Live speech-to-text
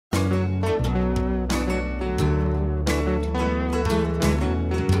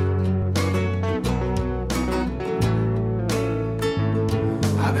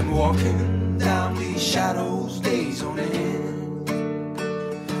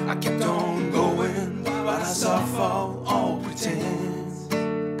I kept on going, but I suffer all pretense.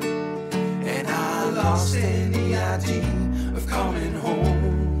 And I lost any idea of coming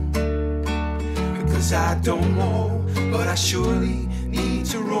home. Because I don't know, but I surely need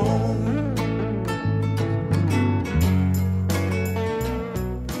to roam.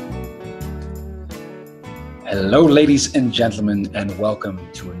 Hello, ladies and gentlemen, and welcome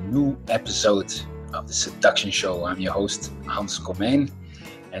to a new episode of the Seduction Show. I'm your host, Hans Comijn,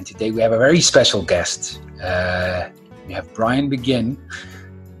 and today we have a very special guest. We have Brian Begin.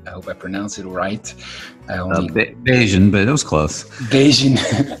 I hope I pronounced it right. Bayesian, but it was close.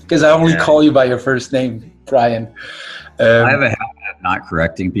 Bayesian, because I only call you by your first name, Brian. I have a habit of not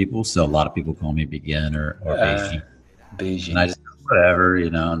correcting people, so a lot of people call me Begin or Bayesian. Bayesian. And I just, whatever,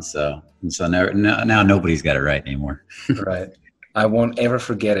 and so now nobody's got it right anymore. Right. I won't ever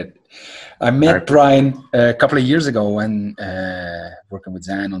forget it. I met Brian a couple of years ago when working with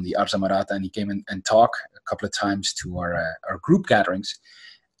Zan on the Arza Marata, and he came in and talked a couple of times to our group gatherings.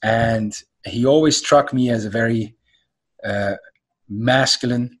 And he always struck me as a very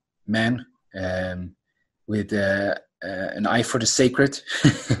masculine man with an eye for the sacred.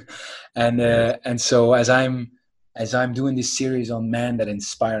 And so as I'm doing this series on men that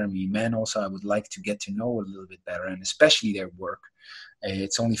inspire me, men also I would like to get to know a little bit better, and especially their work.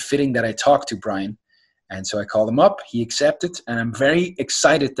 It's only fitting that I talk to Brian. And so I called him up, he accepted, and I'm very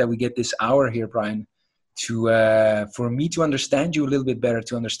excited that we get this hour here, Brian, for me to understand you a little bit better,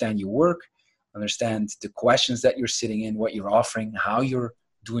 to understand your work, understand the questions that you're sitting in, what you're offering, how you're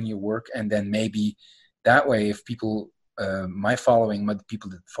doing your work, and then maybe that way if people my people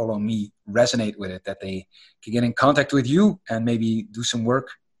that follow me resonate with it, that they can get in contact with you and maybe do some work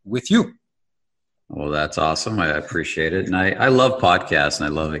with you. Well, that's awesome. I appreciate it. And I love podcasts, and I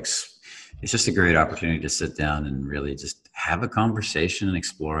love it's just a great opportunity to sit down and really just have a conversation and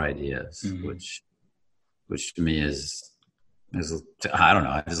explore ideas, which to me is I don't know.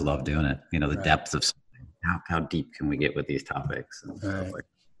 I just love doing it. The depth of something. How deep can we get with these topics? And stuff like that.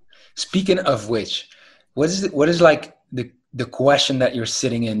 Speaking of which, what is like the question that you're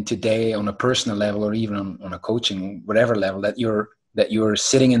sitting in today on a personal level, or even on a coaching, whatever level that you're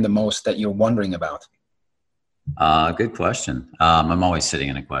sitting in the most, that you're wondering about? Good question. I'm always sitting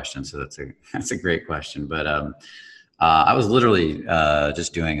in a question, so that's a great question. But I was literally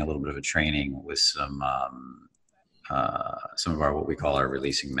just doing a little bit of a training with some of our what we call our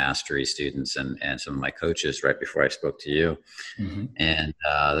releasing mastery students and some of my coaches right before I spoke to you. Mm-hmm. And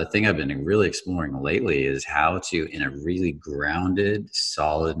the thing I've been really exploring lately is how to, in a really grounded,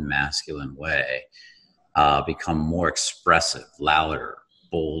 solid, masculine way, become more expressive, louder,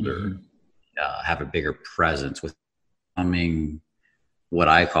 bolder, have a bigger presence with becoming what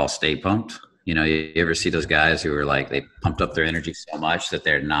I call stay pumped. You ever see those guys who are like, they pumped up their energy so much that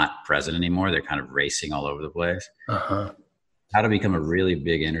they're not present anymore. They're kind of racing all over the place. How to become a really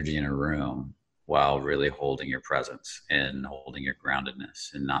big energy in a room while really holding your presence and holding your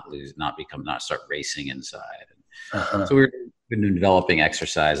groundedness and not start racing inside. So we've been developing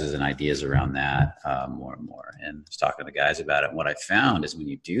exercises and ideas around that more and more, and just talking to the guys about it. And what I found is when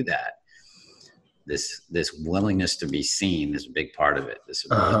you do that, this willingness to be seen is a big part of it. This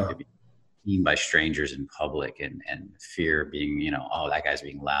ability to be seen by strangers in public, and fear being, oh, that guy's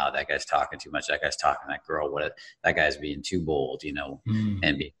being loud, that guy's talking too much, that guy's talking to that girl, that guy's being too bold,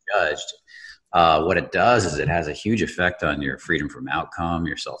 and being judged. What it does is it has a huge effect on your freedom from outcome,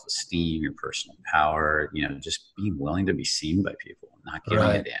 your self-esteem, your personal power, just being willing to be seen by people, not giving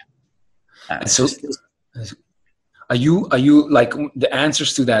a damn. So are you like, the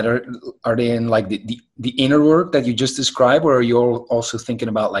answers to that, are they in like the inner work that you just described, or are you also thinking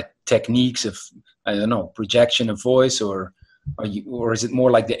about like techniques of, I don't know, projection of voice, or is it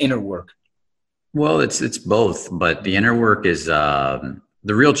more like the inner work? Well, it's both, but the inner work is the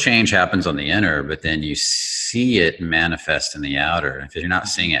real change happens on the inner, but then you see it manifest in the outer. If you're not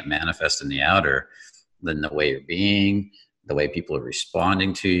seeing it manifest in the outer, then the way you're being, the way people are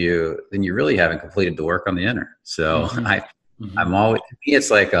responding to you, then you really haven't completed the work on the inner. So I'm always, to me,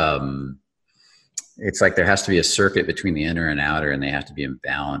 it's like there has to be a circuit between the inner and outer, and they have to be in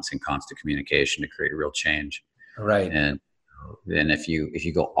balance and constant communication to create real change. Right. And then if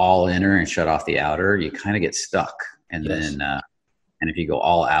you go all inner and shut off the outer, you kind of get stuck. And then, and if you go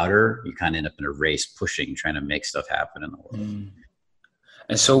all outer, you kind of end up in a race pushing, trying to make stuff happen in the world.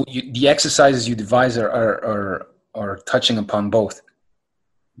 And so the exercises you devise are touching upon both.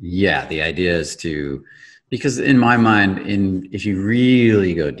 Yeah, the idea is because in my mind, if you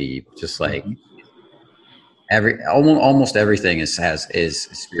really go deep, just like almost everything is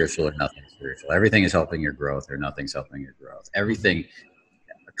spiritual or nothing spiritual. Everything is helping your growth or nothing's helping your growth. Everything,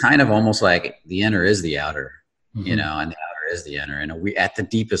 kind of almost like the inner is the outer, you know, and the outer is the inner, and we at the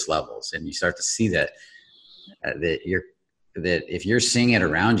deepest levels. And you start to see that, that if you're seeing it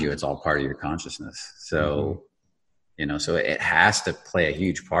around you, it's all part of your consciousness. So, you know, so it has to play a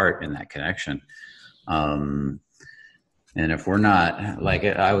huge part in that connection. And if we're not, like,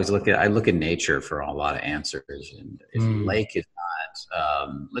 I look at nature for a lot of answers. And if a lake is not,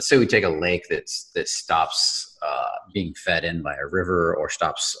 let's say we take a lake that stops being fed in by a river, or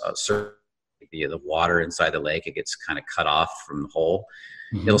stops the water inside the lake, it gets kind of cut off from the hole.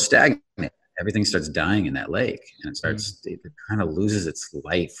 It'll stagnate. Everything starts dying in that lake, and it kind of loses its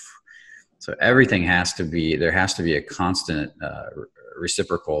life. So everything there has to be a constant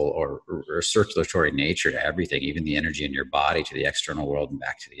reciprocal or circulatory nature to everything, even the energy in your body to the external world and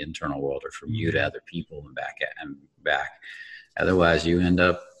back to the internal world, or from you to other people and back. Otherwise, you end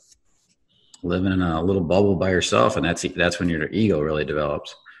up living in a little bubble by yourself, and that's when your ego really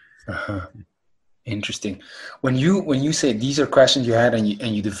develops. Interesting. When you say these are questions you had, and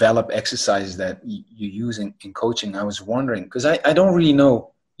you develop exercises that you use in coaching, I was wondering, because I don't really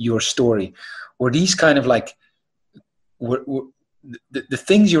know your story. Were these kind of like the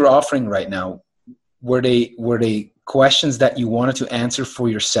things you're offering right now, were they questions that you wanted to answer for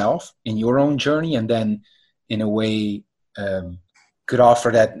yourself in your own journey, and then in a way could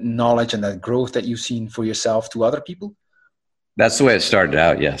offer that knowledge and that growth that you've seen for yourself to other people? That's the way it started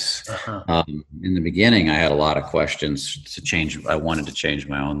out, yes. In the beginning, I had a lot of questions to change. I wanted to change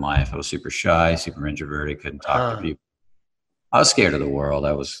my own life. I was super shy, super introverted, couldn't talk to people. I was scared of the world.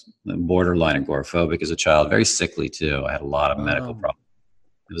 I was borderline agoraphobic as a child, very sickly too. I had a lot of medical problems.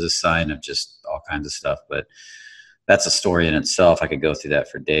 It was a sign of just all kinds of stuff, but that's a story in itself. I could go through that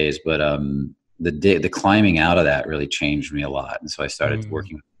for days, but the climbing out of that really changed me a lot. And so I started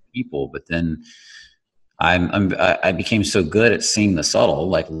working with people, but then I became so good at seeing the subtle,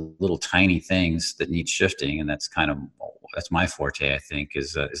 like little tiny things that need shifting. And that's my forte, I think,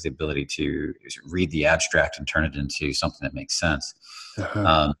 is the ability to read the abstract and turn it into something that makes sense.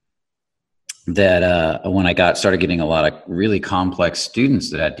 When I started getting a lot of really complex students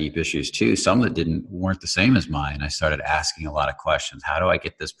that had deep issues too, some that weren't the same as mine, I started asking a lot of questions. How do I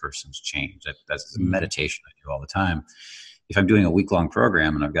get this person's change? That's meditation I do all the time. If I'm doing a week-long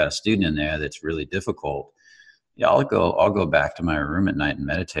program and I've got a student in there that's really difficult, I'll go back to my room at night and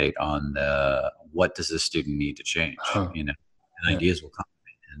meditate on what does this student need to change, and ideas will come.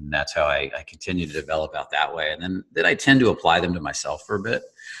 And that's how I continue to develop out that way. And then I tend to apply them to myself for a bit.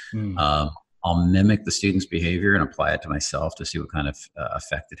 I'll mimic the student's behavior and apply it to myself to see what kind of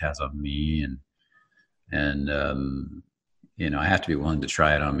effect it has on me. And I have to be willing to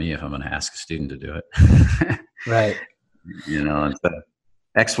try it on me if I'm going to ask a student to do it. Right. And so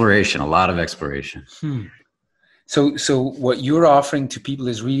exploration, a lot of exploration. So what you're offering to people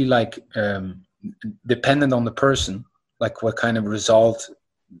is really like dependent on the person, like what kind of result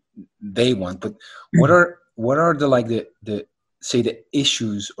they want. But what are the say the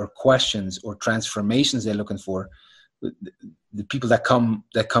issues or questions or transformations they're looking for? The people that come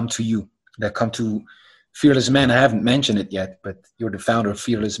to you, that come to Fearless Man. I haven't mentioned it yet, but you're the founder of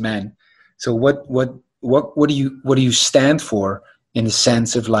Fearless Man. So what do you stand for, in the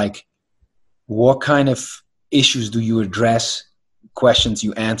sense of like, what kind of issues do you address, questions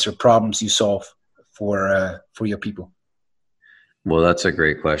you answer, problems you solve for your people? Well, that's a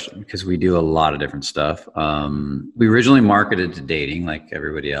great question, because we do a lot of different stuff. We originally marketed to dating like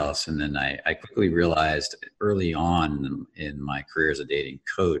everybody else. And then I quickly realized early on in my career as a dating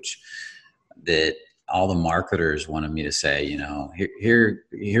coach that all the marketers wanted me to say,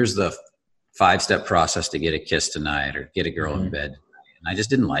 here's the 5-step process to get a kiss tonight, or get a girl in bed. And I just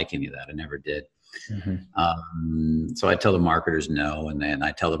didn't like any of that. I never did. So I tell the marketers no, and then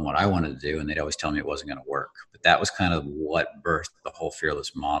I tell them what I wanted to do, and they'd always tell me it wasn't going to work. But that was kind of what birthed the whole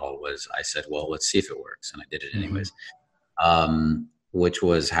Fearless model. Was I said, well, let's see if it works, and I did it anyways. Which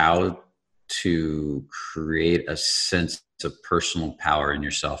was how to create a sense of personal power in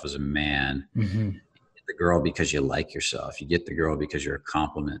yourself as a man. You get the girl because you like yourself. You get the girl because you're a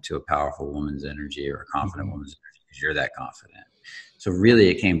complement to a powerful woman's energy, or a confident woman's energy, because you're that confident. So really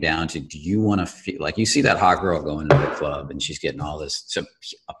it came down to, do you want to feel like you see that hot girl going to the club and she's getting all this, so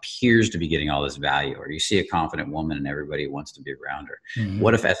appears to be getting all this value, or you see a confident woman and everybody wants to be around her.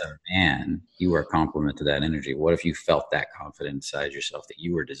 What if as a man, you were a complement to that energy? What if you felt that confident inside yourself, that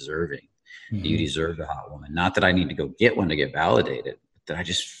you were deserving, that you deserved a hot woman? Not that I need to go get one to get validated, but that I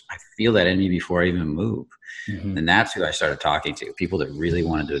feel that in me before I even move. And that's who I started talking to, people that really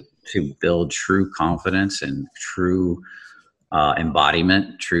wanted to build true confidence and true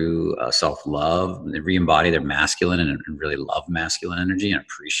embodiment, true self-love, they re-embody their masculine and really love masculine energy and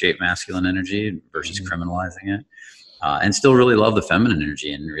appreciate masculine energy versus criminalizing it. And still really love the feminine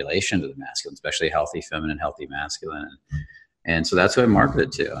energy in relation to the masculine, especially healthy feminine, healthy masculine. And so that's what I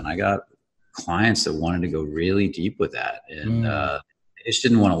marketed to. And I got clients that wanted to go really deep with that. And they just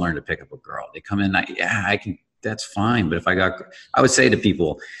didn't want to learn to pick up a girl. They come in, I can, that's fine. But I would say to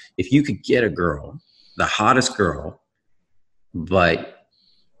people, if you could get a girl, the hottest girl, but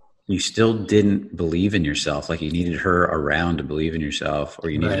you still didn't believe in yourself, like you needed her around to believe in yourself, or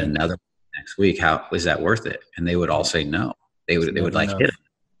you needed another next week, how is that worth it? And they would all say no. They would like hit it.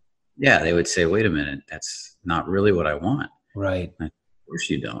 Yeah, they would say, wait a minute, that's not really what I want. Right. Of course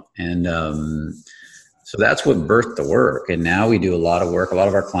you don't. And so that's what birthed the work. And now we do a lot of work. A lot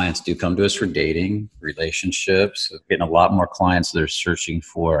of our clients do come to us for dating, relationships. We're getting a lot more clients that are searching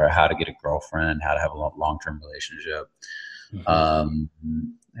for how to get a girlfriend, how to have a long-term relationship.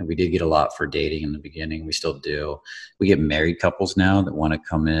 And we did get a lot for dating in the beginning. We still do. We get married couples now that want to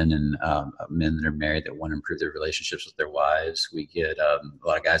come in, and men that are married that want to improve their relationships with their wives. We get a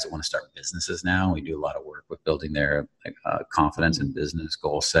lot of guys that want to start businesses now. We do a lot of work with building their confidence in business,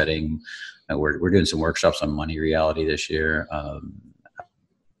 goal setting. We're doing some workshops on money reality this year.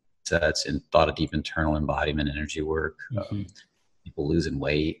 That's in thought of deep internal embodiment energy work. People losing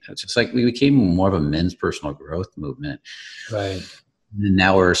weight. It's just like we became more of a men's personal growth movement. Right. And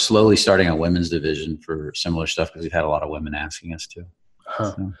now we're slowly starting a women's division for similar stuff because we've had a lot of women asking us to.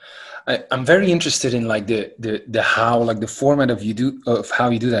 So. I'm very interested in like the how, like the format of how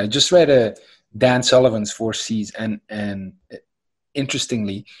you do that. I just read Dan Sullivan's 4 C's, and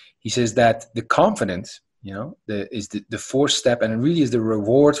interestingly, he says that the confidence, is the fourth step, and it really is the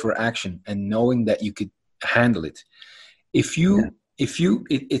reward for action and knowing that you could handle it. It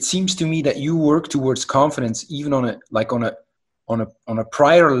seems to me that you work towards confidence even on a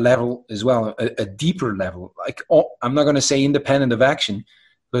prior level as well, a deeper level. Like, I'm not going to say independent of action,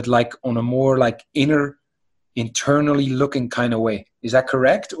 but like on a more like internally looking kind of way. Is that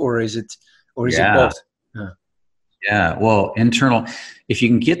correct, or is it both? Yeah. Well, internal. If you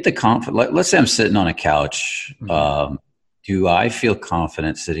can get the confidence, let's say I'm sitting on a couch. Do I feel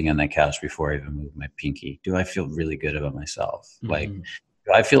confident sitting on that couch before I even move my pinky? Do I feel really good about myself? Like,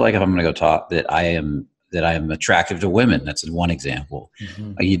 do I feel like if I'm going to go talk that I am attractive to women? That's one example.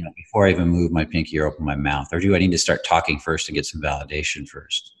 Before I even move my pinky or open my mouth, or do I need to start talking first and get some validation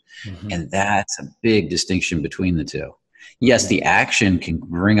first? And that's a big distinction between the two. Yes, the action can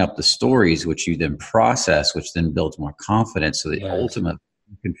bring up the stories, which you then process, which then builds more confidence, so that ultimately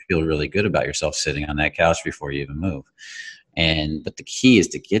you can feel really good about yourself sitting on that couch before you even move. But the key is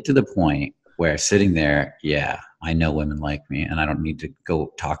to get to the point where sitting there, I know women like me, and I don't need to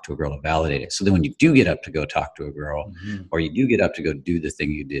go talk to a girl to validate it. So then when you do get up to go talk to a girl, or you do get up to go do the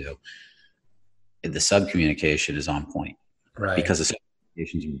thing you do, the subcommunication is on point. Right. Because the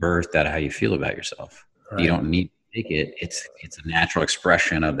subcommunication is birthed out of how you feel about yourself. Right. You don't need to make it. It's a natural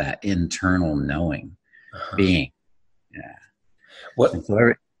expression of that internal knowing, being. Yeah.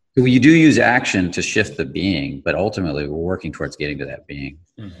 So you do use action to shift the being, but ultimately we're working towards getting to that being.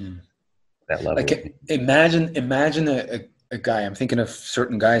 That level. Like, imagine a guy. I'm thinking of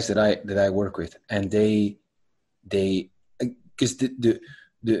certain guys that I work with, and they because the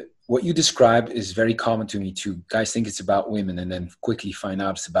what you describe is very common to me too. Guys think it's about women, and then quickly find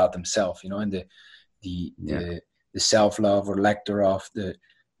out it's about themselves. And the self-love or lack thereof,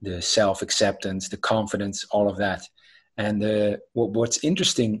 the self-acceptance, the confidence, all of that. And what's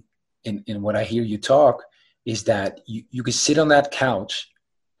interesting in what I hear you talk is that you can sit on that couch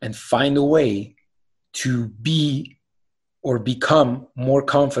and find a way to be or become more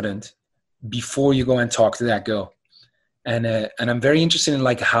confident before you go and talk to that girl. And I'm very interested in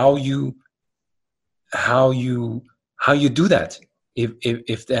like how you do that.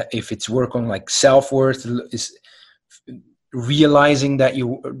 If it's work on like self-worth, is realizing that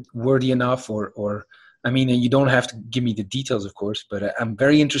you're worthy enough, or I mean, you don't have to give me the details, of course, but I'm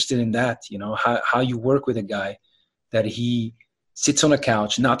very interested in that, how you work with a guy that he sits on a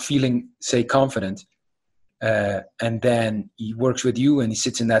couch, not feeling, say, confident, and then he works with you and he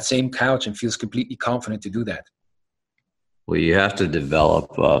sits in that same couch and feels completely confident to do that. Well, you have to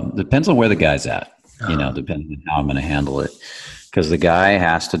develop, depends on where the guy's at, depending on how I'm going to handle it. Because the guy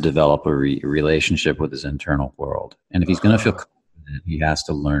has to develop a relationship with his internal world. And if he's going to feel confident, he has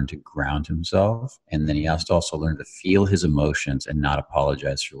to learn to ground himself. And then he has to also learn to feel his emotions and not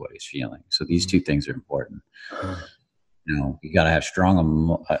apologize for what he's feeling. So these two things are important. You got to have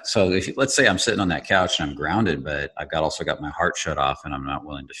strong so let's say I'm sitting on that couch and I'm grounded, but I've also got my heart shut off and I'm not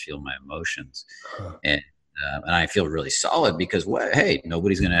willing to feel my emotions. And And I feel really solid because hey,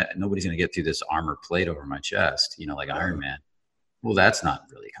 nobody's gonna get through this armor plate over my chest, you know, like Iron Man. Well, that's not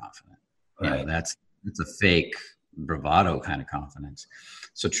really confident. Right. You know, that's a fake bravado kind of confidence.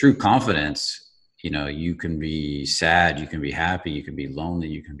 So true confidence, you know, you can be sad, you can be happy, you can be lonely,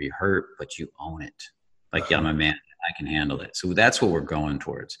 you can be hurt, but you own it. Like, yeah, I'm a man, I can handle it. So that's what we're going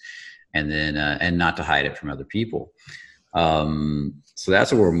towards. And then, and not to hide it from other people. So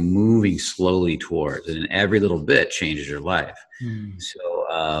that's what we're moving slowly towards. And every little bit changes your life.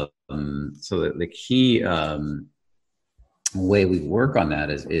 So, so the key, way we work on that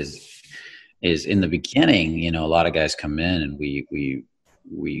is in the beginning, you know, a lot of guys come in and we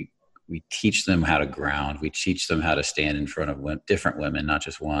teach them how to ground. We teach them how to stand in front of different women, not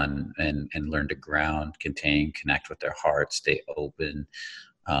just one, and learn to ground, contain, connect with their heart, stay open,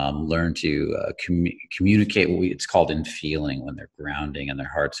 learn to communicate what it's called in feeling when they're grounding and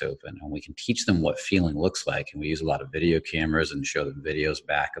their heart's open. And we can teach them what feeling looks like. And we use a lot of video cameras and show them videos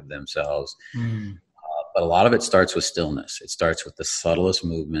back of themselves. But a lot of it starts with stillness. It starts with the subtlest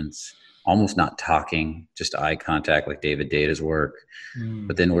movements, almost not talking, just eye contact, like David Data's work.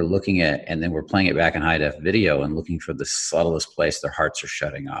 But then we're looking at, and then we're playing it back in high def video and looking for the subtlest place their hearts are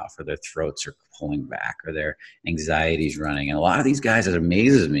shutting off, or their throats are pulling back, or their anxiety's running. And a lot of these guys, it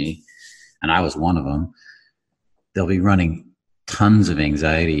amazes me, and I was one of them, they'll be running tons of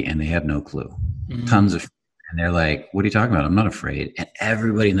anxiety and they have no clue. Tons of, and they're like, what are you talking about? I'm not afraid. And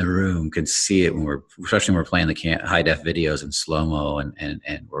everybody in the room can see it when especially when we're playing the high def videos in slow-mo and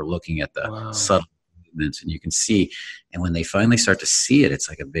we're looking at the subtle movements, and you can see. And when they finally start to see it, it's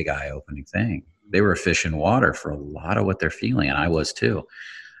like a big eye-opening thing. They were a fish in water for a lot of what they're feeling, and I was too.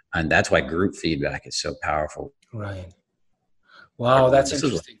 And that's why group feedback is so powerful. Right. Wow, that's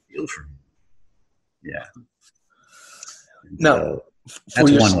interesting. Yeah. No, that's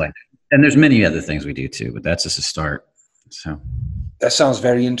one way. And there's many other things we do too, but that's just a start. So that sounds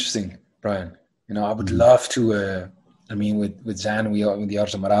very interesting, Brian. You know, I would love to. I mean, with Zan, with the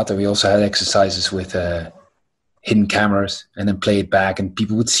Arte Marata, we also had exercises with hidden cameras, and then play it back, and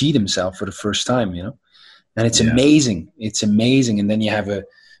people would see themselves for the first time. You know, and it's amazing. It's amazing. And then you have a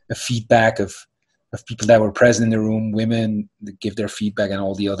feedback of people that were present in the room, women that give their feedback, and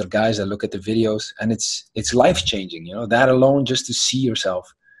all the other guys that look at the videos, and it's life changing. You know, that alone, just to see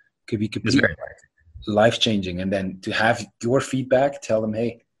yourself, could be completely life changing. And then to have your feedback, tell them,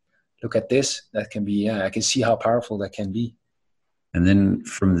 hey, look at this. That can be, I can see how powerful that can be. And then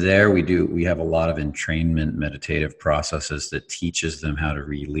from there, we have a lot of entrainment meditative processes that teaches them how to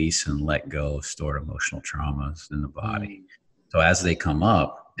release and let go of stored emotional traumas in the body. So as they come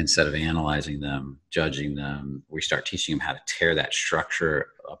up, instead of analyzing them, judging them, we start teaching them how to tear that structure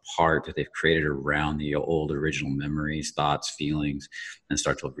apart that they've created around the old original memories, thoughts, feelings, and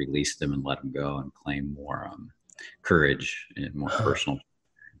start to release them and let them go and claim more courage and more personal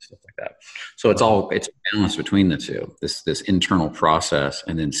stuff like that. So it's balance between the two, this internal process,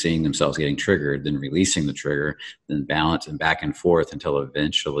 and then seeing themselves getting triggered, then releasing the trigger, then balance and back and forth until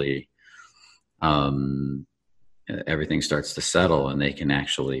eventually everything starts to settle, and they can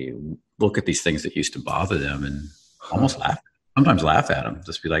actually look at these things that used to bother them and almost sometimes laugh at them.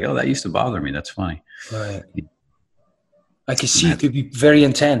 Just be like, oh, that used to bother me. That's funny. Right. I can see it could be very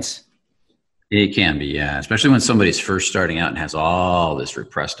intense. It can be, yeah. Especially when somebody's first starting out and has all this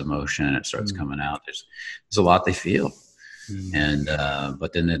repressed emotion and it starts coming out. There's a lot they feel. And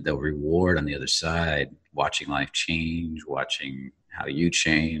but then the reward on the other side, watching life change, watching how you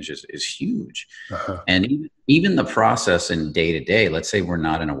change is huge. And even the process in day to day, let's say we're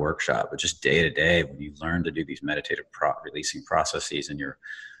not in a workshop, but just day to day, when you learn to do these meditative releasing processes, and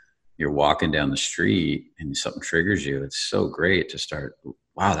you're walking down the street and something triggers you, it's so great to start,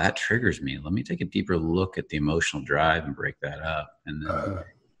 wow, that triggers me. Let me take a deeper look at the emotional drive and break that up, and then move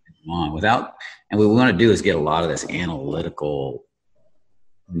on and what we want to do is get a lot of this analytical,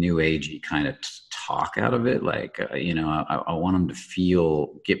 new agey kind of talk out of it. Like, I want them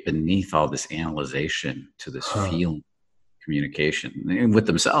to get beneath all this analyzation to this feeling communication with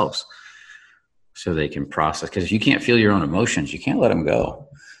themselves, so they can process. Because if you can't feel your own emotions, you can't let them go.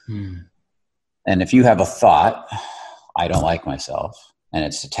 And if you have a thought, I don't like myself, and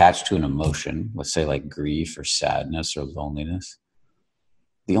it's attached to an emotion, let's say like grief or sadness or loneliness,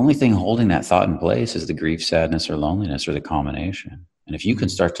 the only thing holding that thought in place is the grief, sadness, or loneliness, or the combination. And if you can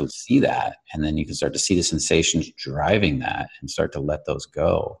start to see that, and then you can start to see the sensations driving that and start to let those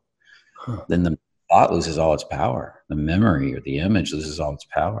go, then the thought loses all its power. The memory or the image loses all its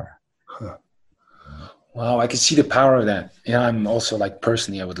power. Wow, I can see the power of that. Yeah, I'm also like,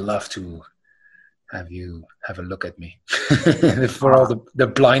 personally, I would love to have you have a look at me for all the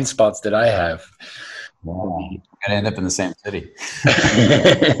blind spots that I have. Wow. Gotta end up in the same city.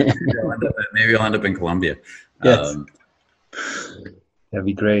 Maybe I'll end up in Colombia. Yes. That'd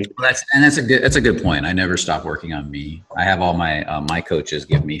be great. That's a good point. I never stop working on me. I have all my my coaches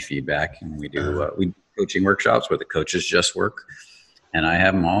give me feedback, and we do coaching workshops where the coaches just work, and I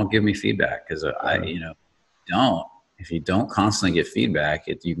have them all give me feedback because if you don't constantly get feedback,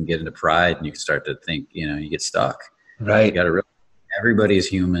 you can get into pride and you can start to think, you get stuck. Right. You got to realize everybody is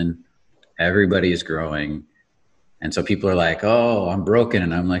human, everybody is growing, and so people are like, "Oh, I'm broken,"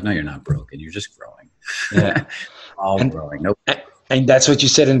 and I'm like, "No, you're not broken. You're just growing." Yeah. Growing. Nope. And that's what you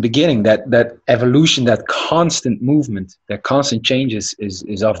said in the beginning, that evolution, that constant movement, that constant changes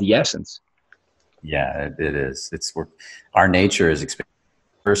is of the essence. Yeah, it is. Our nature is expanding.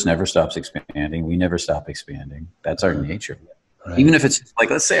 Earth never stops expanding. We never stop expanding. That's our nature. Right. Even if it's like,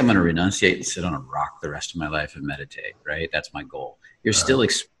 let's say I'm going to renunciate and sit on a rock the rest of my life and meditate, right? That's my goal. You're still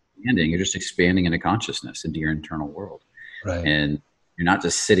expanding. You're just expanding into consciousness, into your internal world. Right. And you're not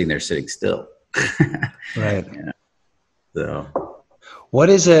just sitting there sitting still. Right. Yeah. So what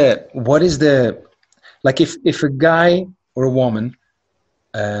is the, like if a guy or a woman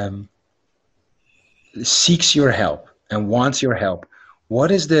seeks your help and wants your help, what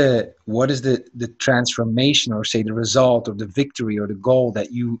is the transformation, or say the result or the victory or the goal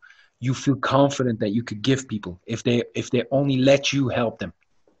that you feel confident that you could give people if they only let you help them?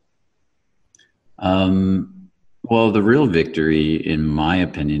 Well, the real victory, in my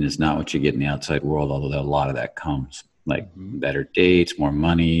opinion, is not what you get in the outside world, although a lot of that comes, like better dates, more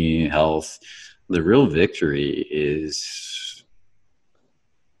money, health. The real victory is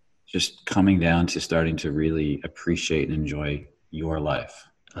just coming down to starting to really appreciate and enjoy your life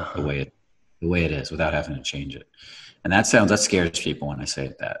the way it is, without having to change it. And that scares people when I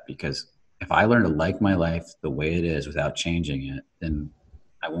say that, because if I learn to like my life the way it is without changing it, then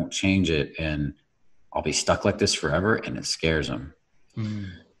I won't change it, and I'll be stuck like this forever, and it scares them.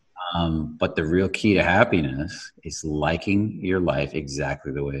 But the real key to happiness is liking your life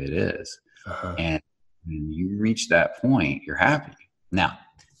exactly the way it is. And when you reach that point, you're happy. Now,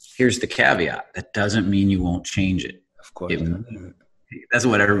 here's the caveat. That doesn't mean you won't change it. Of course. That's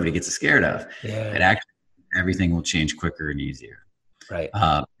what everybody gets scared of. Yeah. It actually, everything will change quicker and easier. Right.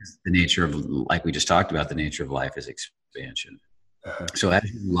 The nature of, like we just talked about, the nature of life is expansion. So as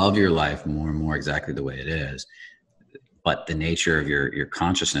you love your life more and more exactly the way it is, but the nature of your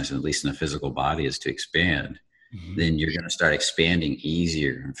consciousness, at least in the physical body, is to expand, then you're going to start expanding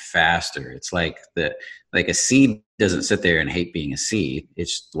easier and faster. It's like a seed doesn't sit there and hate being a seed. It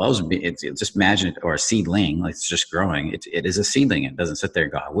just loves just imagine it, or a seedling, like it's just growing. It is a seedling. It doesn't sit there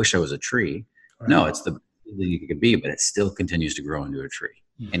and go, I wish I was a tree. Right. No, it's the seedling you could be, but it still continues to grow into a tree,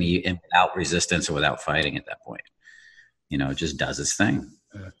 and without resistance or without fighting at that point. It just does its thing.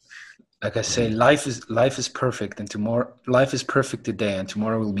 Like I say, life is perfect, and life is perfect today, and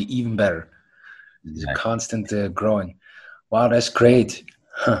tomorrow will be even better. It's a constant growing. Wow, that's great.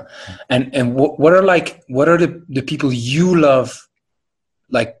 Huh. And what are the people you love,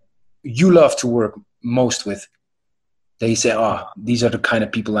 like you love to work most with? They say, these are the kind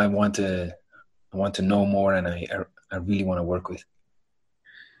of people I want to know more, and I really want to work with.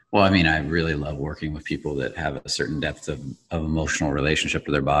 Well, I mean, I really love working with people that have a certain depth of emotional relationship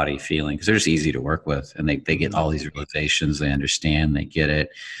to their body, feeling, because they're just easy to work with, and they get all these realizations, they understand, they get it.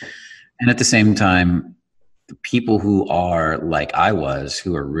 And at the same time, the people who are like I was,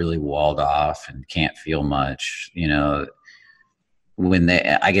 who are really walled off and can't feel much, I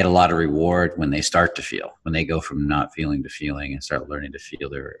get a lot of reward when they start to feel, when they go from not feeling to feeling and start learning to feel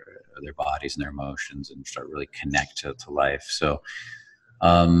their bodies and their emotions and start really connect to life. So,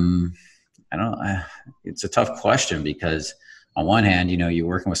 it's a tough question, because on one hand, you're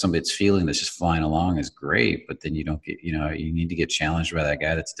working with somebody that's feeling, that's just flying along is great, but then you don't get, you need to get challenged by that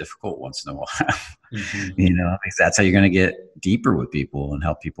guy that's difficult once in a while, because that's how you're going to get deeper with people and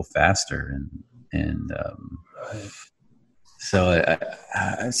help people faster. So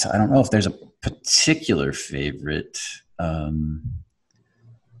I don't know if there's a particular favorite. I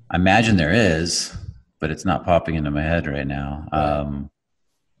imagine there is, but it's not popping into my head right now.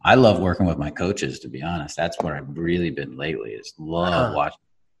 I love working with my coaches, to be honest. That's where I've really been lately, is love watching,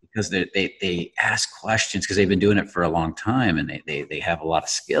 because they ask questions, because they've been doing it for a long time, and they have a lot of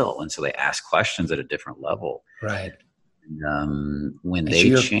skill. And so they ask questions at a different level. Right. And when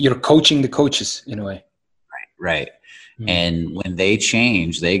and so you're coaching the coaches in a way. Right. And when they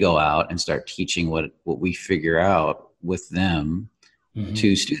change, they go out and start teaching what we figure out with them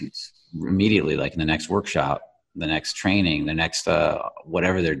to students immediately, like in the next workshop, the next training, the next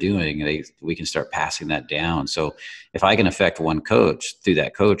whatever they're doing, we can start passing that down. So if I can affect one coach, through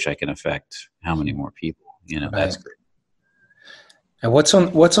that coach, I can affect how many more people, Right. That's great. And what's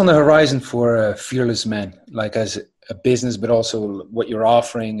on the horizon for Fearless Men, like as a business, but also what you're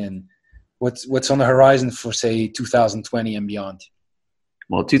offering, and what's on the horizon for, say, 2020 and beyond?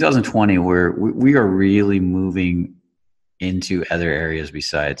 Well, 2020, we are really moving into other areas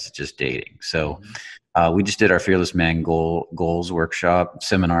besides just dating. So we just did our Fearless Man Goals workshop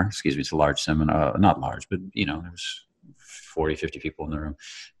seminar. Excuse me, it's a large seminar, not large, but there's 40, 50 people in the room.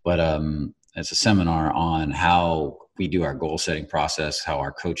 But it's a seminar on how we do our goal setting process, how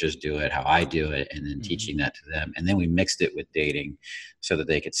our coaches do it, how I do it, and then teaching that to them. And then we mixed it with dating so that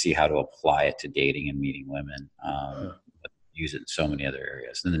they could see how to apply it to dating and meeting women. Use it in so many other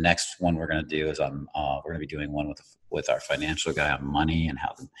areas. Then the next one we're going to do is we're going to be doing one with our financial guy on money and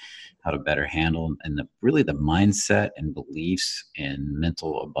how to better handle and really the mindset and beliefs and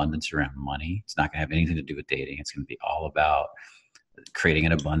mental abundance around money. It's not going to have anything to do with dating. It's going to be all about creating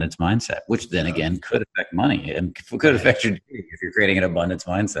an abundance mindset, which then again could affect money and could affect your dating if you're creating an abundance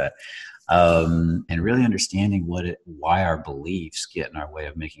mindset. And really understanding why our beliefs get in our way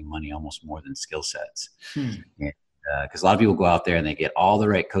of making money almost more than skill sets. Because a lot of people go out there and they get all the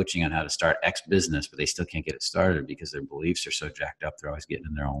right coaching on how to start X business, but they still can't get it started because their beliefs are so jacked up. They're always getting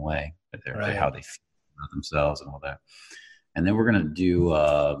in their own way, how they feel about themselves and all that. And then we're going to do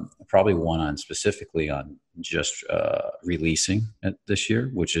probably one specifically on just releasing this year,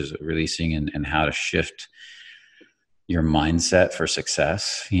 which is releasing and how to shift your mindset for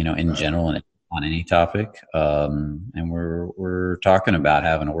success, in general and on any topic. And we're talking about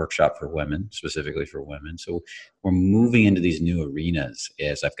having a workshop for women, specifically for women. So we're moving into these new arenas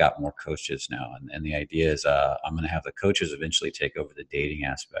as I've got more coaches now. And the idea is I'm going to have the coaches eventually take over the dating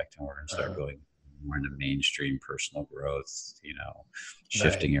aspect, and we're going to start going more into mainstream personal growth,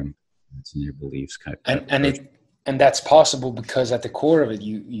 shifting your mindsets and your beliefs and that's possible because at the core of it,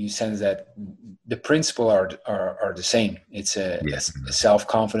 you sense that the principle are the same. It's a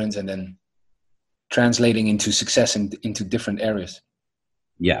self-confidence and then translating into success into different areas.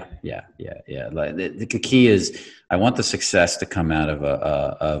 Yeah. Like the key is I want the success to come out of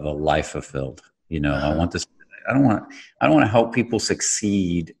a life fulfilled. I want this. I don't want to help people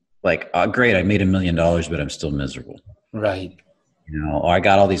succeed. Like, great, I made $1 million, but I'm still miserable. Right. Or I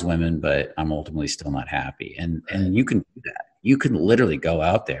got all these women, but I'm ultimately still not happy. And you can do that. You can literally go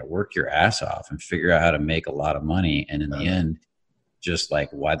out there, work your ass off, and figure out how to make a lot of money. And in the end, just like,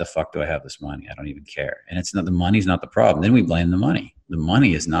 why the fuck do I have this money? I don't even care. And it's not, the money's not the problem. Then we blame the money. The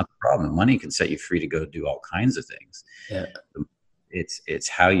money is not the problem. The money can set you free to go do all kinds of things. Yeah. It's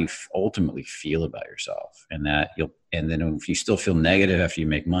how you ultimately feel about yourself, and then if you still feel negative after you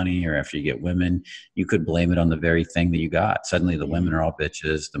make money or after you get women, you could blame it on the very thing that you got. Suddenly the women are all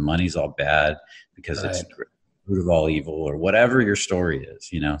bitches. The money's all bad because it's the root of all evil or whatever your story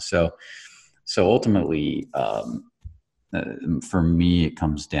is, So ultimately, for me, it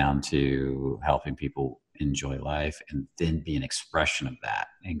comes down to helping people enjoy life and then be an expression of that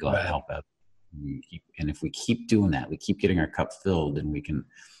and go out and help out. And if we keep doing that, we keep getting our cup filled, and we can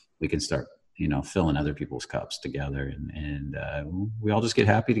start, filling other people's cups together, and we all just get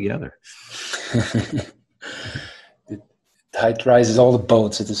happy together. The tide rises all the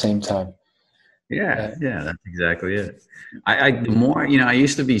boats at the same time. Yeah, that's exactly it. The more, I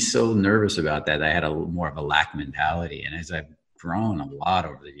used to be so nervous about that. I had more of a lack mentality. And as I've grown a lot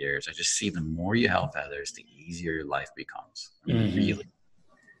over the years, I just see the more you help others, the easier your life becomes. Really.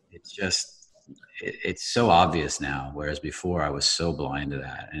 It's just, it's so obvious now. Whereas before I was so blind to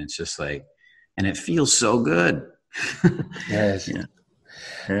that. And it's just like, and it feels so good. Yes. Yeah.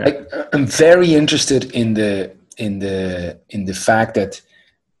 I'm very interested in the fact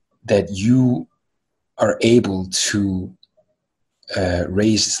that you are able to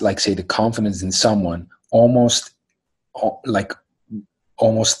raise, like, say, the confidence in someone almost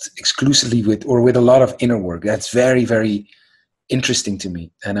exclusively with a lot of inner work. That's very, very interesting to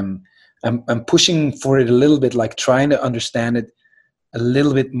me, and I'm pushing for it a little bit, like trying to understand it a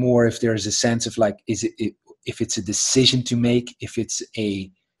little bit more. If there's a sense of like, if it's a decision to make, if it's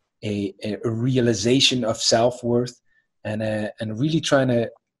a realization of self-worth, and really trying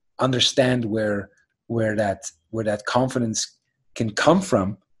to understand where that confidence can come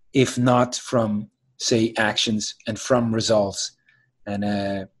from, if not from, say, actions and from results.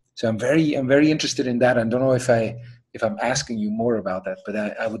 And so I'm very interested in that. I don't know if I'm asking you more about that, but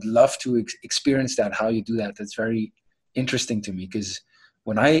I would love to experience that, how you do that. That's very interesting to me, because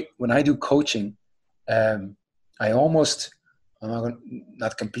when I do coaching, I almost,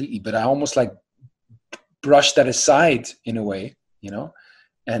 not completely, but I almost like brush that aside in a way,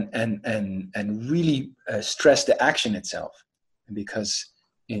 and really stress the action itself, because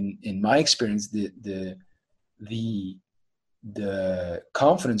in my experience, the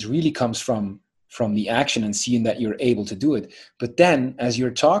confidence really comes from the action and seeing that you're able to do it. But then as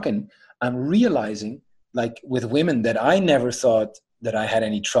you're talking, I'm realizing, like with women, that I never thought that I had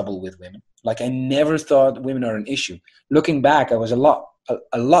any trouble with women. Like I never thought women are an issue. Looking back, I was a lot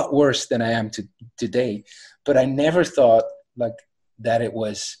worse than I am today, but I never thought like that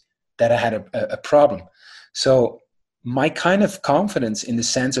I had a problem. So my kind of confidence in the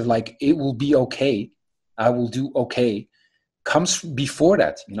sense of like, it will be okay, I will do okay, comes before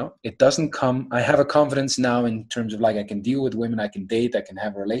that. It doesn't come. I have a confidence now in terms of like, I can deal with women, I can date, I can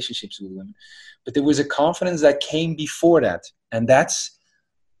have relationships with women, but there was a confidence that came before that. And that's,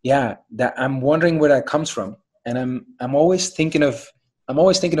 that I'm wondering where that comes from. And I'm always thinking of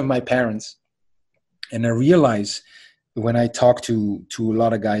my parents. And I realize when I talk to a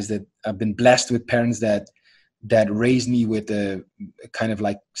lot of guys that I've been blessed with parents that raised me with a kind of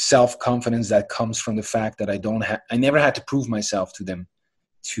like self-confidence that comes from the fact that I never had to prove myself to them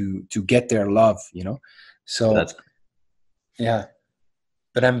to get their love, So yeah,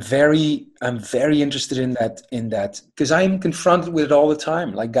 but I'm very interested in that because I'm confronted with it all the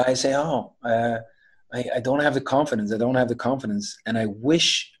time. Like guys say, I don't have the confidence. And I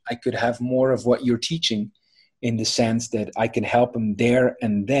wish I could have more of what you're teaching, in the sense that I can help them there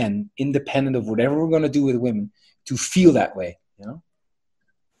and then, independent of whatever we're going to do with women, to feel that way,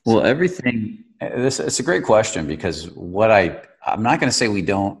 Well, it's a great question, because I'm not going to say we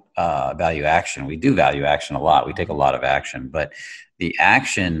don't value action. We do value action a lot. We take a lot of action, but the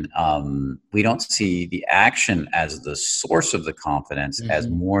action, we don't see the action as the source of the confidence, as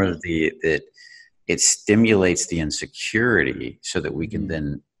more of that it stimulates the insecurity so that we can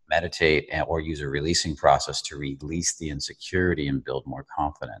then meditate or use a releasing process to release the insecurity and build more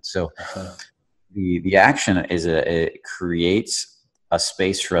confidence. So the action it creates a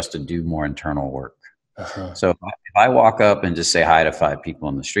space for us to do more internal work. So if I walk up and just say hi to 5 people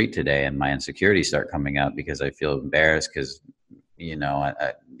on the street today, and my insecurities start coming up because I feel embarrassed because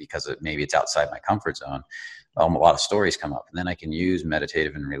maybe it's outside my comfort zone, a lot of stories come up, and then I can use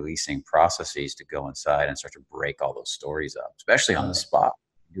meditative and releasing processes to go inside and start to break all those stories up, especially on the spot.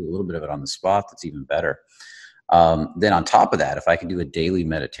 Do a little bit of it on the spot, that's even better. Then on top of that, if I can do a daily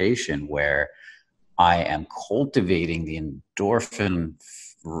meditation where I am cultivating the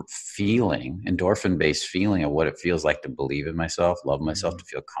endorphin-based feeling of what it feels like to believe in myself, love myself, to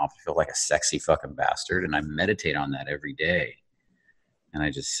feel confident, feel like a sexy fucking bastard, and I meditate on that every day, and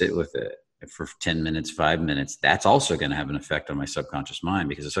I just sit with it for 10 minutes, 5 minutes, that's also going to have an effect on my subconscious mind,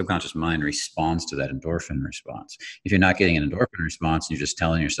 because the subconscious mind responds to that endorphin response. If you're not getting an endorphin response and you're just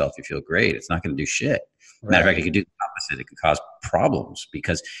telling yourself you feel great, it's not going to do shit. Matter of fact, it could do the opposite. It could cause problems,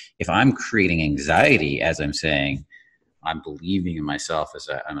 because if I'm creating anxiety as I'm saying, I'm believing in myself as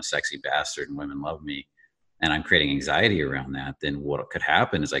I'm a sexy bastard and women love me, and I'm creating anxiety around that, then what could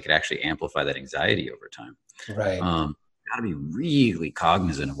happen is I could actually amplify that anxiety over time. Right. Got to be really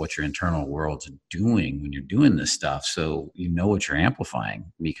cognizant of what your internal world's doing when you're doing this stuff, so you know what you're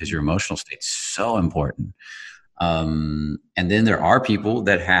amplifying, because your emotional state's so important. And then there are people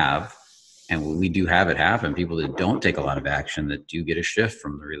that have, and we do have it happen, people that don't take a lot of action that do get a shift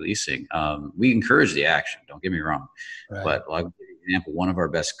from the releasing. We encourage the action, don't get me wrong, but I'll give you an example. One of our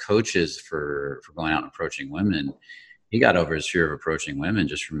best coaches for going out and approaching women, he got over his fear of approaching women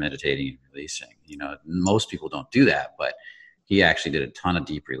just from meditating and releasing. Most people don't do that, but he actually did a ton of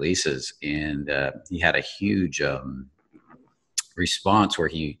deep releases, and he had a huge response where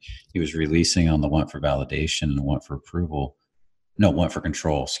he was releasing on the want for validation and the want for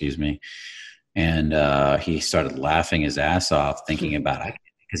control, excuse me. And he started laughing his ass off, thinking about it,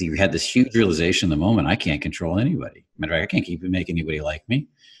 because he had this huge realization in the moment: I can't control anybody. Matter of fact, I can't make anybody like me.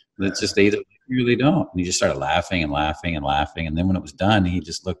 It's just they either really don't. And he just started laughing and laughing and laughing. And then when it was done, he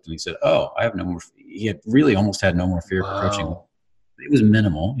just looked and he said, "Oh, I have no more." He had really almost had no more fear of approaching. It was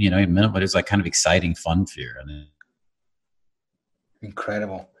minimal, but it was like kind of exciting, fun fear. And then,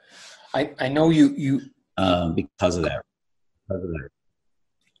 incredible. I know you because of that.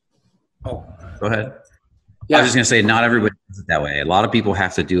 Oh, go ahead. Yeah. I was just going to say, not everybody does it that way. A lot of people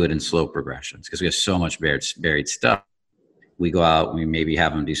have to do it in slow progressions because we have so much buried stuff. We go out, we maybe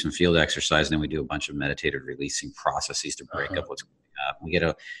have them do some field exercise, and then we do a bunch of meditative releasing processes to break up what's going up. We get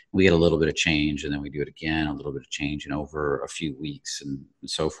a little bit of change, and then we do it again, a little bit of change, and over a few weeks and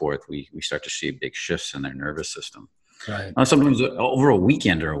so forth, we start to see big shifts in their nervous system. Right. Sometimes over a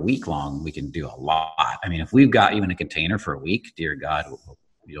weekend or a week long, we can do a lot. I mean, if we've got you in a container for a week, dear God,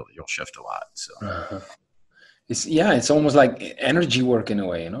 you'll shift a lot. So it's almost like energy work in a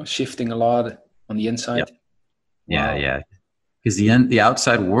way, shifting a lot on the inside. Yep. Wow. Yeah. because the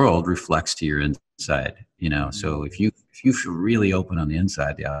outside world reflects to your inside, you know. So if you feel really open on the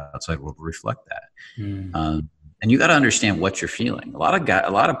inside, the outside world will reflect that. And you got to understand what you're feeling. A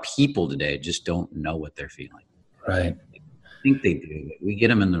lot of people today just don't know what they're feeling. Right. They think they do. We get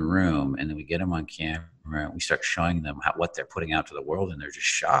them in the room, and then we get them on camera, and we start showing them what they're putting out to the world, and they're just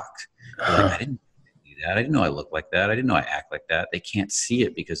shocked. They're like, I didn't do that. I didn't know I looked like that. I didn't know I act like that. They can't see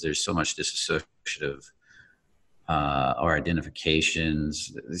it because there's so much disassociative or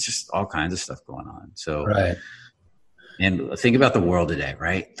identifications. There's just all kinds of stuff going on. So, right. And think about the world today,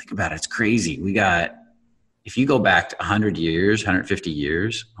 right? Think about it. It's crazy. If you go back to 100 years, 150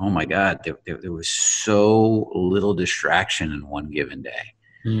 years, oh my God, there was so little distraction in one given day.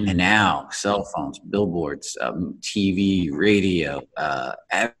 And now cell phones, billboards, TV, radio,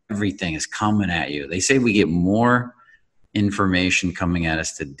 everything is coming at you. They say we get more information coming at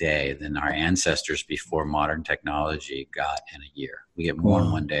us today than our ancestors before modern technology got in a year. We get more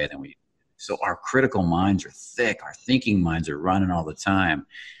in one day than we. So our critical minds are thick. Our thinking minds are running all the time.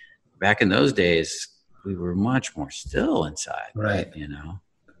 Back in those days, we were much more still inside. Right. You know?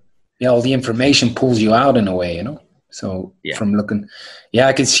 Yeah, all the information pulls you out in a way, you know? So from looking,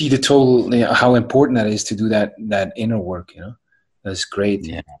 I can see the total, how important that is to do that inner work, you know? That's great.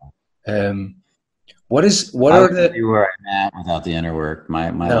 Yeah. What I are wouldn't be where I'm at without the inner work.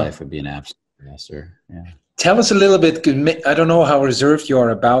 My life would be an absolute disaster. Yeah. Tell us a little bit, 'cause I don't know how reserved you are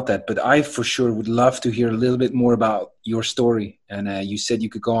about that, but I for sure would love to hear a little bit more about your story. And you said you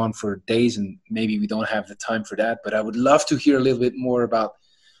could go on for days, and maybe we don't have the time for that, but I would love to hear a little bit more about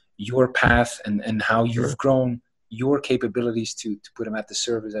your path and how you've grown your capabilities to put them at the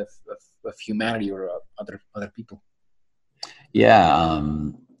service of humanity or other people. Yeah.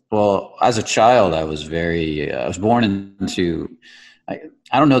 Well, as a child, I was born into,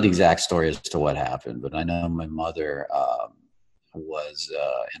 I don't know the exact story as to what happened, but I know my mother was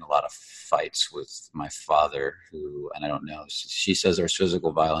in a lot of fights with my father, and I don't know, she says there's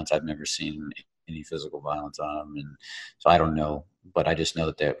physical violence. I've never seen any physical violence on him, and so I don't know, but I just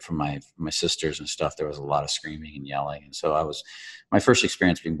know that from my sisters and stuff, there was a lot of screaming and yelling. And so my first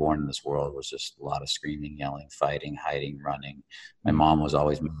experience being born in this world was just a lot of screaming, yelling, fighting, hiding, running. My mom was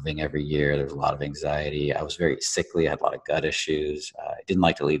always moving every year. There was a lot of anxiety. I was very sickly. I had a lot of gut issues. I didn't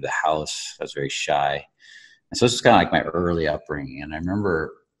like to leave the house. I was very shy. And so this was kind of like my early upbringing. And I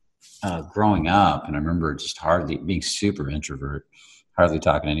remember growing up, and I remember just being super introvert, hardly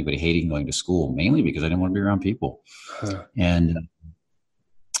talking to anybody, hating going to school, mainly because I didn't want to be around people. And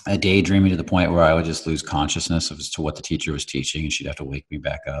I daydreaming to the point where I would just lose consciousness as to what the teacher was teaching, and she'd have to wake me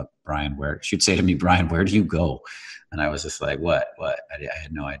back up. She'd say to me, Brian, where do you go? And I was just like, what? I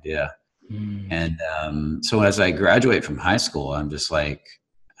had no idea. And so as I graduate from high school, I'm just like,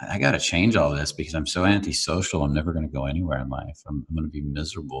 I got to change all this because I'm so antisocial. I'm never going to go anywhere in life. I'm going to be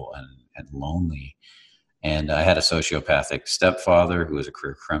miserable and lonely. And I had a sociopathic stepfather who was a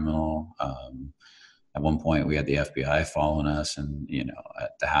career criminal. At one point, we had the FBI following us, and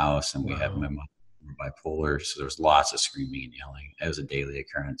at the house, and we had my mom bipolar. So there was lots of screaming and yelling. It was a daily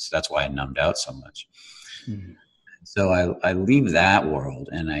occurrence. That's why I numbed out so much. So I leave that world,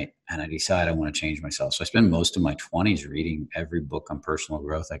 and I decide I want to change myself. So I spend most of my 20s reading every book on personal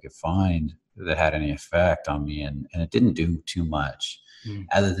growth I could find that had any effect on me, and it didn't do too much.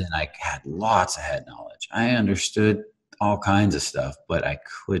 Other than I had lots of head knowledge. I understood all kinds of stuff, but I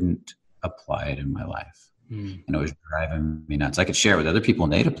couldn't apply it in my life. And it was driving me nuts. I could share it with other people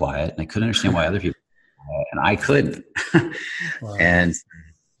and they'd apply it, and I couldn't understand why other people apply it, and I couldn't. And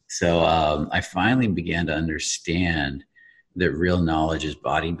so I finally began to understand that real knowledge is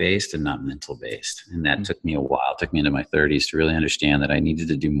body-based and not mental-based. And that took me a while. It took me into my 30s to really understand that I needed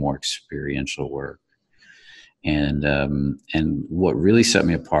to do more experiential work. And what really set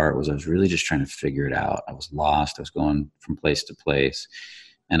me apart was I was really just trying to figure it out. I was lost. I was going from place to place.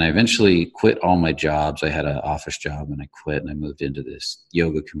 And I eventually quit all my jobs. I had an office job, and I quit, and I moved into this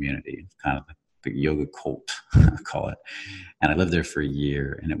yoga community, kind of the yoga cult, I call it. And I lived there for a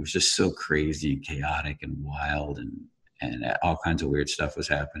year, and it was just so crazy and chaotic and wild, and all kinds of weird stuff was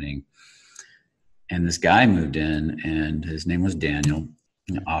happening. And this guy moved in, and his name was Daniel.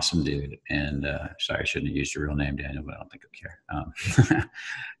 An awesome dude. And sorry, I shouldn't have used your real name, Daniel, but I don't think he'll care.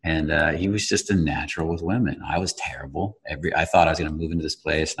 And he was just a natural with women. I was terrible. I thought I was going to move into this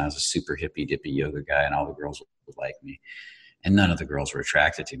place, and I was a super hippy dippy yoga guy, and all the girls would like me. And none of the girls were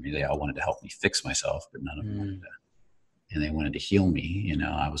attracted to me. They all wanted to help me fix myself, but none of them wanted to. And they wanted to heal me.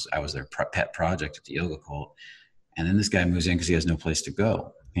 I was their pet project at the yoga cult. And then this guy moves in because he has no place to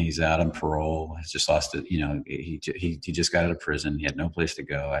go. He's out on parole. Has just lost it. He just got out of prison. He had no place to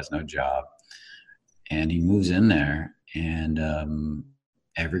go. Has no job. And he moves in there, and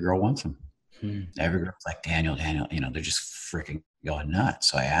every girl wants him. Hmm. Every girl's like, Daniel, they're just freaking going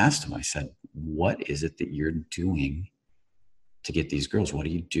nuts. So I asked him, I said, what is it that you're doing to get these girls? What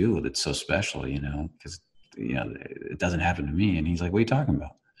do you do that's so special, because, it doesn't happen to me. And he's like, what are you talking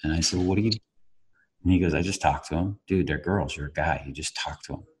about? And I said, well, what do you do? And he goes, I just talk to them. Dude, they're girls. You're a guy. You just talk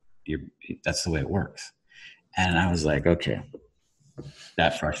to them. That's the way it works. And I was like, okay,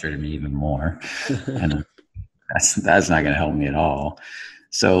 that frustrated me even more. And that's not going to help me at all.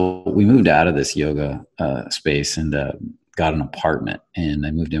 So we moved out of this yoga space and got an apartment, and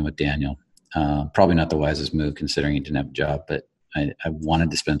I moved in with Daniel. Probably not the wisest move considering he didn't have a job, but I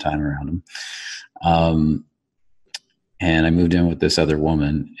wanted to spend time around him. And I moved in with this other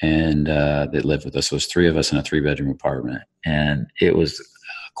woman, and that lived with us. It was 3 of us in a 3-bedroom apartment. And it was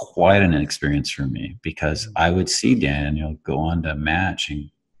quite an experience for me, because I would see Daniel go on to Match and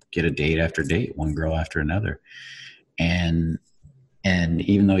get a date after date, one girl after another. And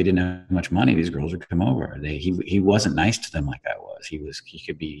even though he didn't have much money, these girls would come over. He wasn't nice to them like I was. He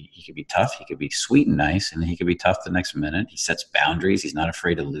could be tough. He could be sweet and nice, and he could be tough the next minute. He sets boundaries. He's not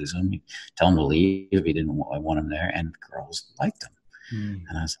afraid to lose them. He'd tell him to leave if he didn't want him there, and girls liked him. Mm.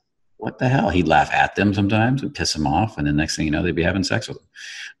 And I was like, what the hell? He'd laugh at them sometimes, would piss them off, and the next thing you know, they'd be having sex with him.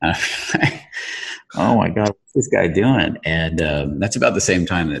 And I'd be like, oh my God, what's this guy doing? And that's about the same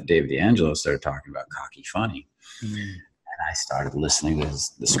time that David D'Angelo started talking about cocky funny. Mm. And I started listening to his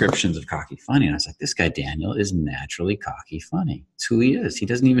descriptions of cocky funny. And I was like, this guy, Daniel, is naturally cocky funny. It's who he is. He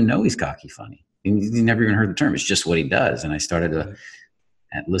doesn't even know he's cocky funny. He never even heard the term. It's just what he does. And I started to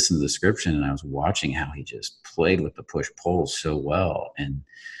listen to the description, and I was watching how he just played with the push-pull so well. And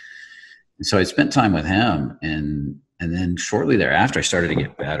so I spent time with him. And then shortly thereafter, I started to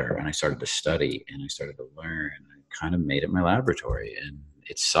get better, and I started to study, and I started to learn. And I kind of made it my laboratory. And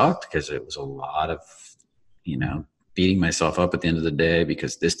it sucked because it was a lot of, beating myself up at the end of the day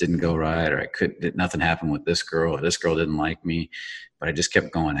because this didn't go right, or nothing happened with this girl, or this girl didn't like me, but I just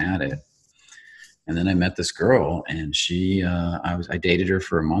kept going at it. And then I met this girl, and I dated her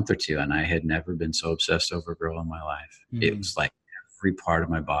for a month or two, and I had never been so obsessed over a girl in my life. Mm. It was like every part of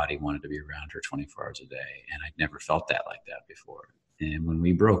my body wanted to be around her 24 hours a day. And I'd never felt that like that before. And when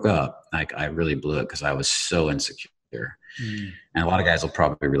we broke up, I really blew it because I was so insecure. Mm. And a lot of guys will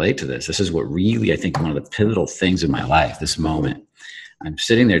probably relate to this. This is what really, I think, one of the pivotal things in my life, this moment. I'm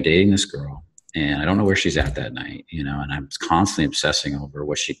sitting there dating this girl, and I don't know where she's at that night, and I'm constantly obsessing over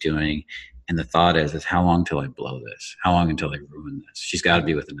what's she doing. And the thought is how long till I blow this? How long until I ruin this? She's got to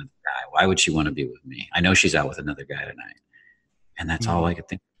be with another guy. Why would she want to be with me? I know she's out with another guy tonight. And that's all I could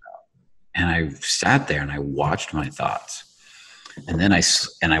think about. And I sat there and I watched my thoughts. And then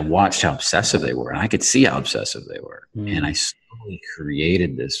I watched how obsessive they were, and I could see how obsessive they were. Mm. And I slowly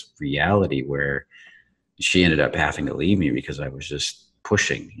created this reality where she ended up having to leave me because I was just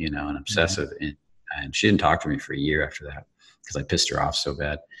pushing, and obsessive. Mm. And she didn't talk to me for a year after that because I pissed her off so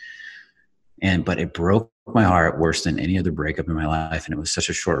bad. But it broke my heart worse than any other breakup in my life. And it was such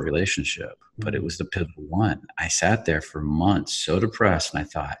a short relationship, but it was the pivotal one. I sat there for months so depressed, and I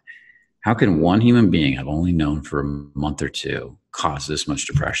thought, how can one human being I've only known for a month or two cause this much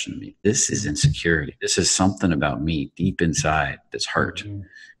depression in me? This is insecurity. This is something about me deep inside that's hurt. Mm-hmm.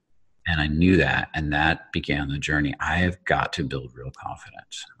 And I knew that, and that began the journey. I have got to build real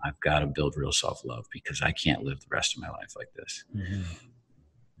confidence. I've got to build real self-love because I can't live the rest of my life like this. Mm-hmm.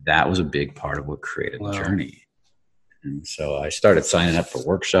 That was a big part of what created the journey. And so I started signing up for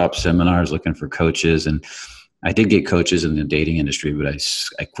workshops, seminars, looking for coaches. And I did get coaches in the dating industry, but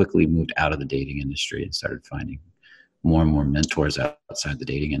I quickly moved out of the dating industry and started finding more and more mentors outside the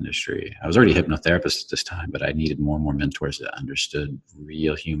dating industry. I was already a hypnotherapist at this time, but I needed more and more mentors that understood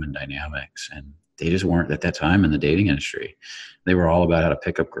real human dynamics. And they just weren't at that time in the dating industry. They were all about how to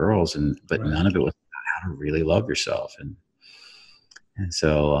pick up girls, but none of it was about how to really love yourself. And And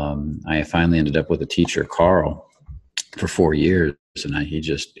so I finally ended up with a teacher, Carl, for 4 years. And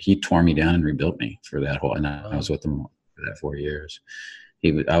he tore me down and rebuilt me for that whole, and I was with him for that 4 years.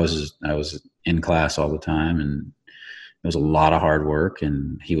 I was in class all the time, and it was a lot of hard work,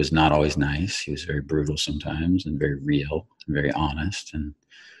 and he was not always nice. He was very brutal sometimes and very real and very honest.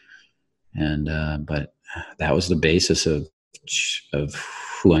 But that was the basis of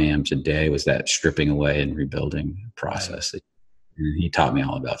who I am today, was that stripping away and rebuilding process. Right. And he taught me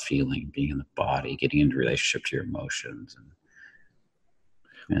all about feeling, being in the body, getting into relationship to your emotions.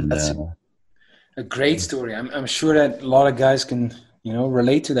 And that's a great story. I'm sure that a lot of guys can,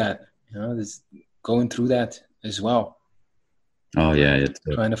 relate to that, this, going through that as well. Oh yeah.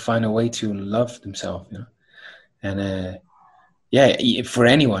 Trying to find a way to love themselves, and for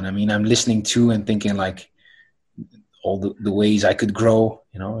anyone, I'm listening to and thinking like all the ways I could grow.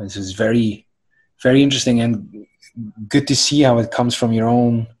 You know, it's just very, very interesting and good to see how it comes from your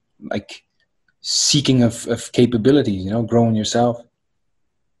own like seeking of capabilities. You know, growing yourself.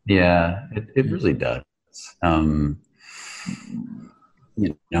 Yeah, it really does.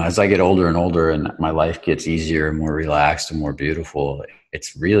 You know, as I get older and older and my life gets easier and more relaxed and more beautiful,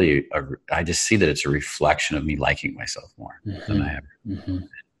 it's really, I just see that it's a reflection of me liking myself more than I ever.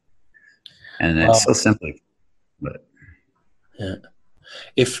 And it's so simple, but yeah.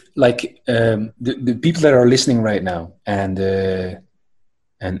 If like the people that are listening right now and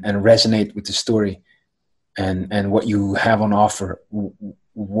resonate with the story and what you have on offer,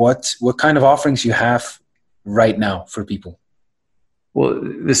 what kind of offerings you have right now for people? Well,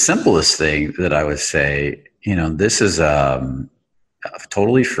 the simplest thing that I would say, you know, this is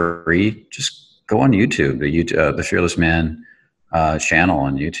totally free. Just go on YouTube, the Fearless Man channel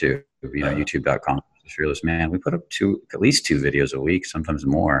on YouTube. You know, YouTube.com, The Fearless Man. We put up at least two videos a week, sometimes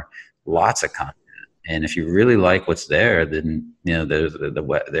more. Lots of content. And if you really like what's there, then you know there's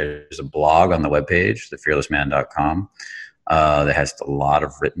a blog on the webpage, thefearlessman.com. That has a lot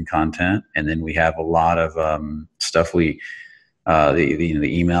of written content, and then we have a lot of stuff. The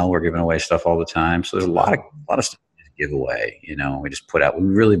email, we're giving away stuff all the time. So there's a lot of stuff to give away. You know, we just put out. We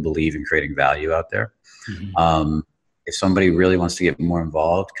really believe in creating value out there. If somebody really wants to get more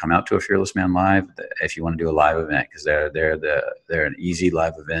involved, come out to a Fearless Man Live. If you want to do a live event, because they're an easy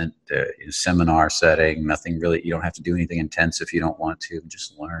live event, seminar setting. Nothing really. You don't have to do anything intense if you don't want to.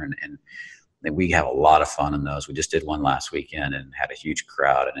 Just learn, and we have a lot of fun in those. We just did one last weekend and had a huge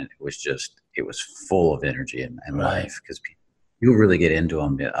crowd, and it was full of energy and life because you really get into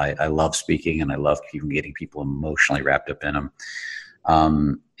them. I love speaking and I love getting people emotionally wrapped up in them.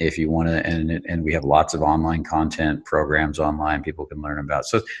 If you want to, and we have lots of online content programs online people can learn about.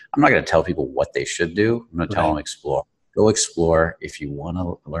 So I'm not going to tell people what they should do. I'm going to tell them explore. Go explore. If you want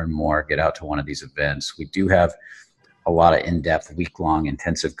to learn more, get out to one of these events. We do have a lot of in-depth, week-long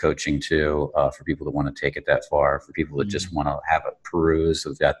intensive coaching too, for people that want to take it that far. For people that just want to have a peruse,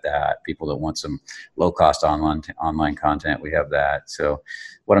 we've got that. People that want some low-cost online content, we have that. So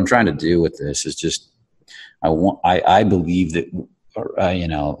what I'm trying to do with this is just, I believe that you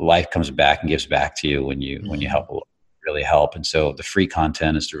know, life comes back and gives back to you when you really help. And so the free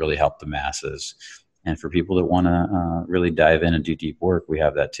content is to really help the masses. And for people that want to really dive in and do deep work, we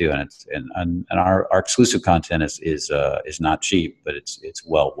have that too. And our exclusive content is not cheap, but it's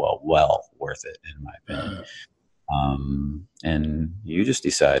well worth it in my opinion. And you just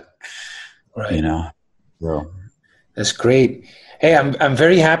decide, you know. So. That's great. Hey, I'm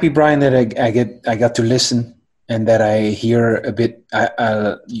very happy, Brian, that I got to listen and that I hear a bit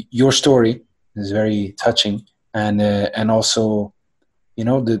your story is very touching and also. You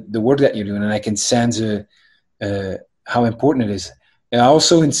know, the work that you're doing, and I can sense how important it is. It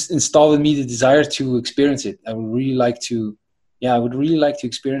also installed in me the desire to experience it. I would really like to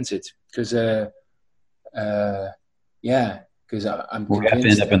experience it because, I'm we have to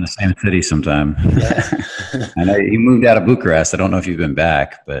end up in the same city sometime. Yeah. I know you moved out of Bucharest. I don't know if you've been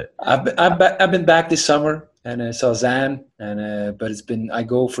back, but I've been back this summer and saw Zan, and but I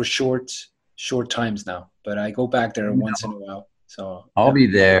go for short times now, but I go back there once in a while. So I'll be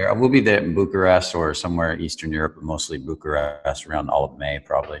there. We'll be there in Bucharest or somewhere in Eastern Europe, but mostly Bucharest around all of May,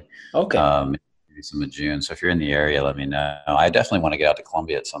 probably. Okay. Maybe some of June. So if you're in the area, let me know. I definitely want to get out to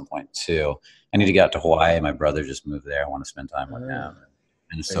Colombia at some point too. I need to get out to Hawaii. My brother just moved there. I want to spend time with him.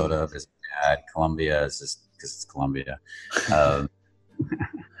 Minnesota, visit dad. Colombia is just because it's Colombia.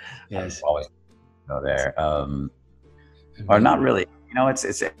 Yes. I always go there. Or not really. You know, I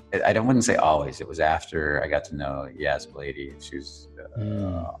wouldn't say always. It was after I got to know Yaz Blady. She's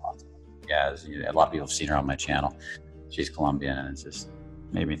awesome. Yaz, a lot of people have seen her on my channel. She's Colombian, and it just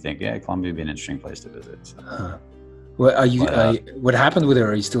made me think, Colombia would be an interesting place to visit. So. Well, what happened with her?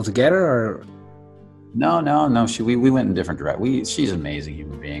 Are you still together, or? No. We went in different directions. She's an amazing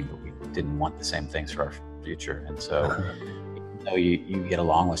human being, but we didn't want the same things for our future. And so, you know, you get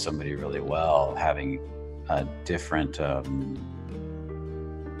along with somebody really well, having a different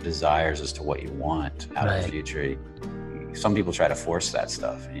desires as to what you want out of the future. Some people try to force that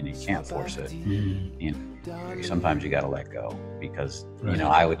stuff, and you can't force it. You know, sometimes you got to let go because you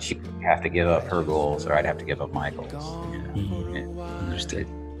know she would have to give up her goals, or I'd have to give up my goals. You know? Understood.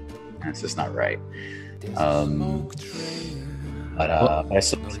 It's just not right. But I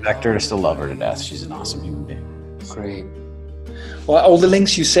still respect her. I still love her to death. She's an awesome human being. Great. Well, all the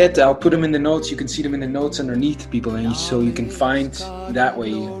links you said, I'll put them in the notes. You can see them in the notes underneath, people, and so you can find that way.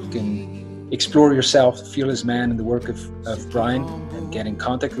 You can explore yourself, Fearless Man, and the work of Brian, and get in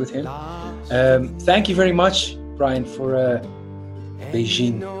contact with him. Thank you very much, Brian, for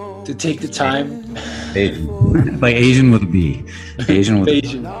Beijing, to take the time. Asian. Like Asian with a B. Asian with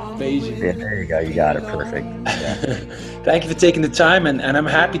Beijing. Yeah, there you go. You got it. Perfect. Yeah. Thank you for taking the time, and I'm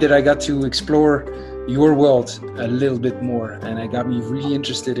happy that I got to explore your world a little bit more, and it got me really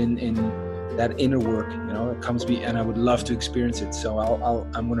interested in that inner work. You know, it comes me, and I would love to experience it. So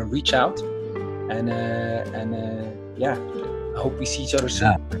I'm gonna reach out, and yeah, I hope we see each other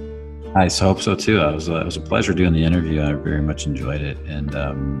soon. Yeah. I hope so too. It was a pleasure doing the interview. I very much enjoyed it, and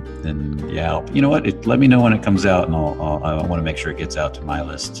yeah, you know what? Let me know when it comes out, and I want to make sure it gets out to my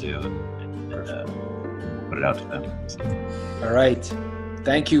list too, and put it out to them. So. All right,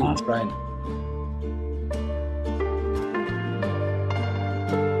 thank you, Awesome. Brian.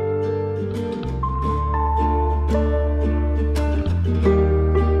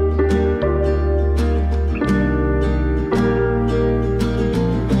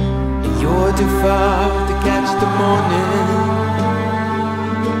 Too far to catch the morning.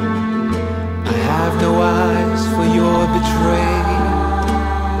 I have no eyes for your betrayal.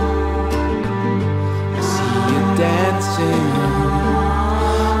 I see you dancing,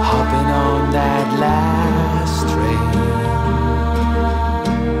 hopping on that last train.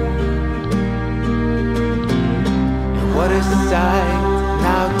 And what a sight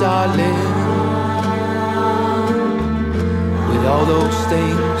now, darling, with all those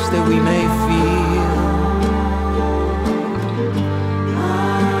things that we may feel.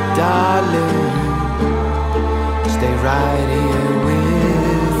 Darling, stay right here.